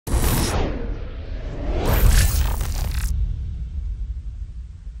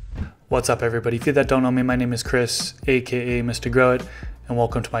What's up everybody? If you that don't know me, my name is Chris, aka Mr. Grow It, and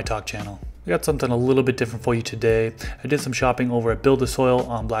welcome to my talk channel. I got something a little bit different for you today. I did some shopping over at BuildASoil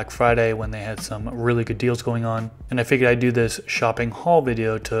on Black Friday when they had some really good deals going on, and I figured I'd do this shopping haul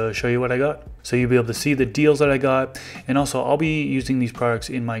video to show you what I got. So you'll be able to see the deals that I got, and also I'll be using these products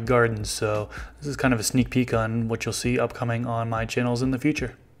in my garden, so this is kind of a sneak peek on what you'll see upcoming on my channels in the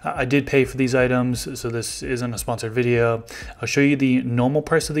future. I did pay for these items, so this isn't a sponsored video. I'll show you the normal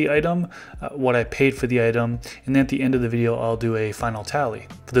price of the item, what I paid for the item, and then at the end of the video I'll do a final tally.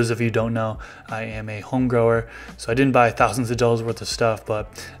 For those of you who don't know, I am a home grower, so I didn't buy thousands of dollars worth of stuff,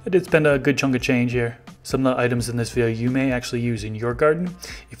 but I did spend a good chunk of change here. Some of the items in this video you may actually use in your garden.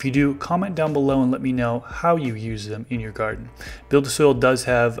 If you do, comment down below and let me know how you use them in your garden. BuildASoil does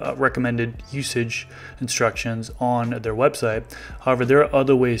have recommended usage instructions on their website. However, there are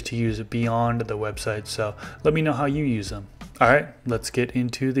other ways to use it beyond the website, so let me know how you use them. Alright, let's get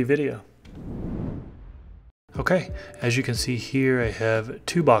into the video. Okay, as you can see here, I have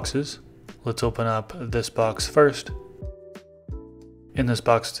two boxes. Let's open up this box first. In this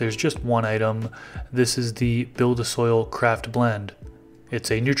box, there's just one item. This is the BuildASoil Craft Blend. It's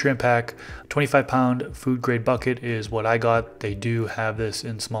a nutrient pack. 25-pound food grade bucket is what I got. They do have this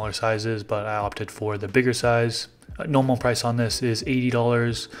in smaller sizes, but I opted for the bigger size. Normal price on this is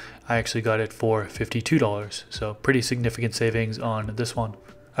 $80. I actually got it for $52, so pretty significant savings on this one.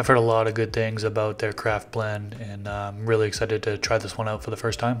 I've heard a lot of good things about their craft blend, and I'm really excited to try this one out for the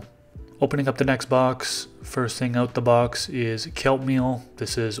first time. Opening up the next box, first thing out the box is kelp meal.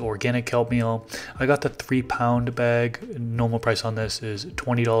 This is organic kelp meal. I got the 3-pound bag. Normal price on this is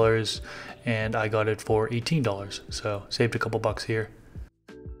 $20 and I got it for $18, so saved a couple bucks here.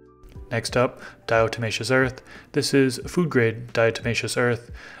 Next up, diatomaceous earth. This is food grade diatomaceous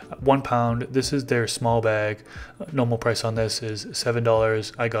earth, 1 pound. This is their small bag. Normal price on this is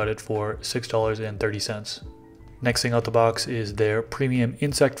 $7. I got it for $6.30. Next thing out the box is their premium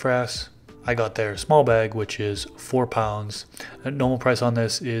insect frass. I got their small bag, which is 4 pounds. Normal price on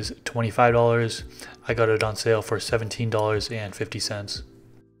this is $25. I got it on sale for $17.50.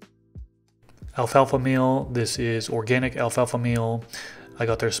 Alfalfa meal. This is organic alfalfa meal. I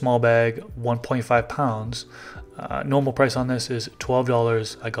got their small bag, 1.5 pounds. Normal price on this is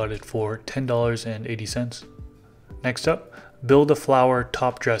 $12. I got it for $10.80. Next up, Build-A-Flower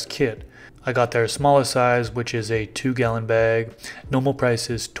Top Dress Kit. I got their smallest size, which is a 2-gallon bag. Normal price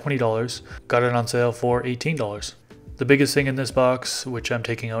is $20. Got it on sale for $18. The biggest thing in this box, which I'm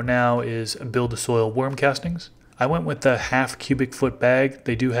taking out now, is BuildASoil worm castings. I went with the half cubic foot bag.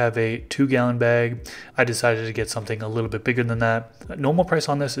 They do have a 2-gallon bag. I decided to get something a little bit bigger than that. Normal price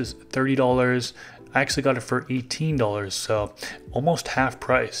on this is $30. I actually got it for $18, so almost half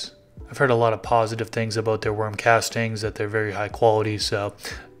price. I've heard a lot of positive things about their worm castings, that they're very high quality, so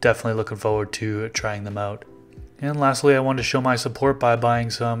definitely looking forward to trying them out. And lastly, I wanted to show my support by buying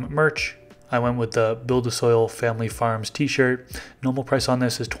some merch. I went with the BuildASoil Family Farms t-shirt. Normal price on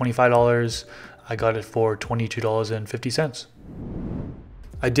this is $25. I got it for $22.50.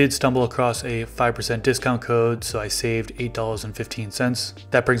 I did stumble across a 5% discount code, so I saved $8.15.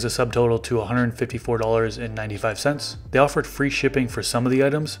 That brings the subtotal to $154.95. They offered free shipping for some of the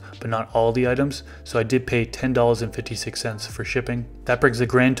items, but not all the items, so I did pay $10.56 for shipping. That brings the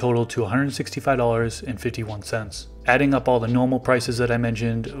grand total to $165.51. Adding up all the normal prices that I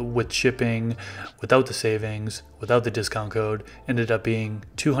mentioned with shipping, without the savings, without the discount code, ended up being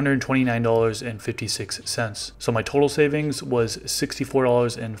 $229.56. So my total savings was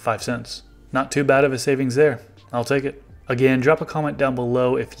 $64.05. Not too bad of a savings there. I'll take it. Again, drop a comment down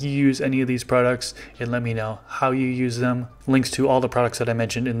below if you use any of these products and let me know how you use them. Links to all the products that I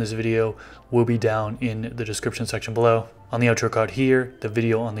mentioned in this video will be down in the description section below. On the outro card here, the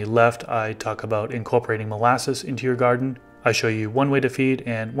video on the left, I talk about incorporating molasses into your garden. I show you one way to feed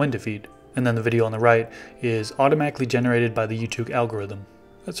and when to feed. And then the video on the right is automatically generated by the YouTube algorithm.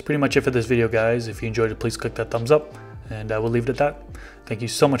 That's pretty much it for this video, guys. If you enjoyed it, please click that thumbs up, and I will leave it at that. Thank you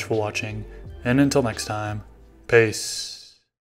so much for watching, and until next time, peace.